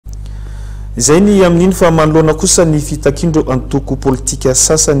Zay ny amin'iny fa manoloana kosa ny fitakindro antoko politika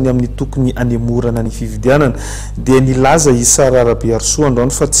sasany amin'ny tokony anemorana ny fividianana dia nilaza Isara Rabearso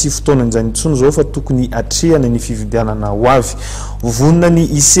androany fa tsy fotoana izany intsony zao fa tokony atrehana ny fividianana ho avy. Vonona ny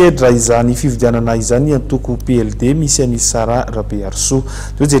isedra izany fividianana izany antoko PLD misy any Isara Rabearso.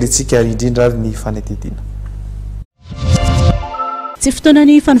 Toy jerentsika indrindra ny fanetedina. Tsy fotoana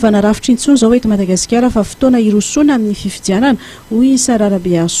ny fanovana rafitra intsony zao eto Madagasikara fa fotoana irosona amin'ny fifidianana hoy Isara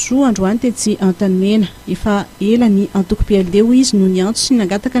Rabearso androany tetsy Antanimena. Efa ela ny antoko PLD hoy izy no niantso sy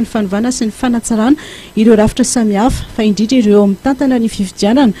nangataka ny fanovana sy ny fanatsarana ireo rafitra samihafa fa indrindra ireo mitantana ny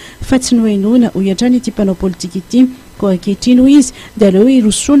fifidianana fa tsy nohainoina hoy hatrany ity mpanao politika ity. Koa ankehitriny hoy izy dia aleo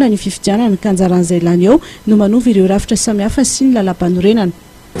irosona ny fifidianana ka anjaran'izay lany eo no manova ireo rafitra samihafa sy ny lalam-panorenana.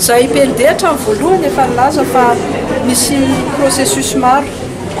 Zay PLD hatrany voalohany efa nilaza fa misy processus maro,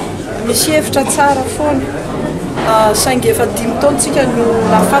 misy hevitra tsara foana saingy efa 5 taona tsika no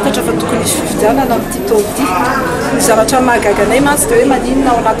nafantatra fa tokony hisy fifidianana amin'ity taona ity. Ny zavatra mahagaganay mantsy dia hoe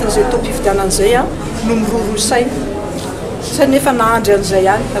maninona ao anatin'izay taom-pifidianana izay no miroro saina saingy nefa nahandry an'izay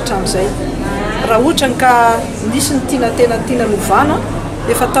ihany hatramin'izay. Raha ohatra ka nisy ny tiana tena tiana novana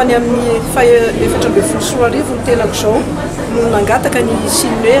efa tany amin'ny 14 ny tenako zao no nangataka ny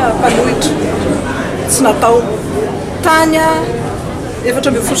siny hoe mpanohitra tsy natao tany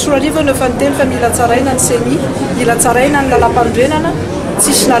 14 no efa niteny fa mila tsaraina ny semi, mila tsaraina ny lalam-panorenana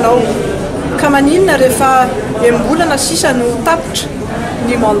tsisy nanao ka maninona rehefa embolana sisa no tapitra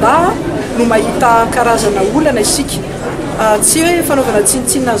ny mandat no mahita karazana olana isika tsy hoe fanaovana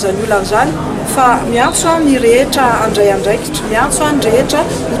tsinitsinina an'izany olana zany fa miantso ny rehetra andray andraikitra, miantso ny rehetra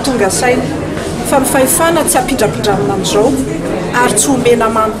ho tonga saina fa ny fahefana tsy ampindrapindramina amin'izao ary tsy omena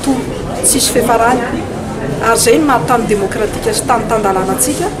manontolo tsisy fiafarany ary zay ny mahatany demokratika sy tany-tandalana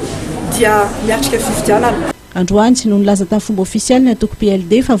antsika dia miatrika fifidianana. Androany no nilaza tamin'ny fomba ofisialy ny antoko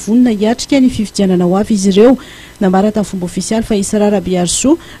PLD fa vonona hiatrika ny fifidianana ho avy izy ireo. Namara tamin'ny fomba ofisialy fa Isara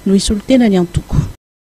Rabearso no isolo tena ny antoko.